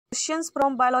Questions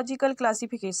from biological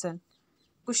classification.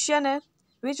 Question है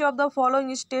which of the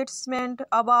following statement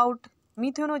about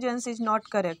methanogens is not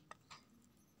correct.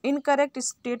 Incorrect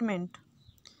statement.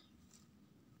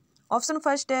 Option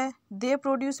first है they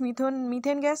produce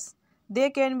methane gas, they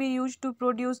can be use to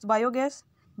produce biogas,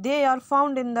 they are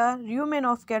found in the rumen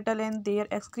of cattle and their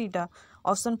excreta।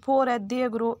 Option 4 है they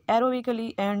grow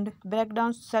aerobically and break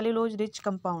down cellulose rich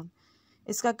compound.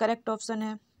 इसका correct option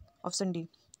है option D.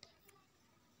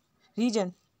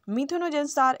 Reason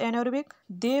methanogens are anaerobic,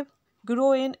 they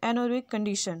grow in anaerobic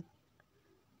condition.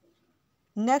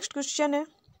 Next question है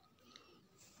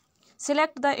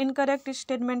select the incorrect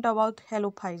statement about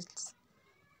halophiles.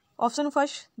 Option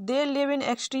first they live in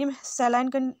extreme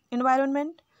saline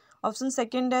environment. Option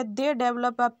second है they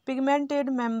develop a pigmented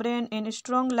membrane in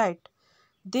strong light,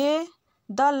 they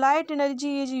the light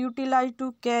energy is utilize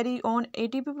to carry on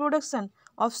ATP production.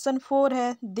 Option 4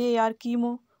 है they are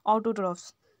chemo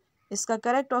autotrophs. इसका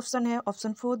correct option है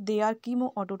option 4 they are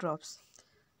chemo autotrophs.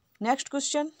 Next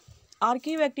question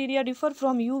archaebacteria differ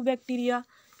from you bacteria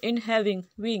in having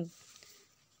wing.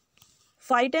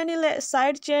 Phaeton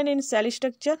side chain in cell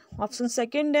structure. Option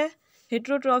second है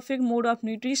heterotrophic mode of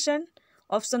nutrition.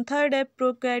 Option third है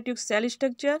prokaryotic cell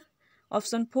structure.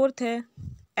 Option fourth है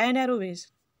एनारोबेज।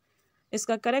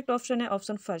 इसका correct option है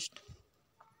option first.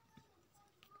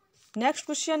 Next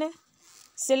question है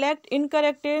select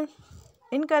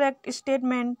incorrect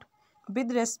statement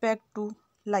with respect to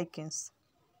lichens.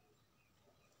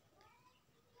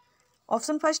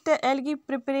 Option first है algae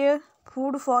prepare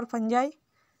food for fungi.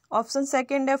 Option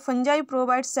second है fungi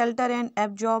provide shelter and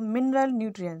absorb mineral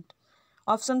nutrient.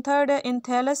 Option third है इन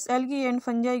thallus algae and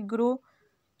fungi grow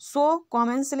so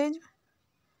कॉमेंसलेज।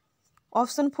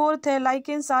 Option fourth है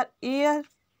lichens are air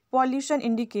pollution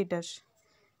indicators.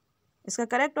 इसका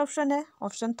correct option है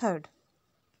option third.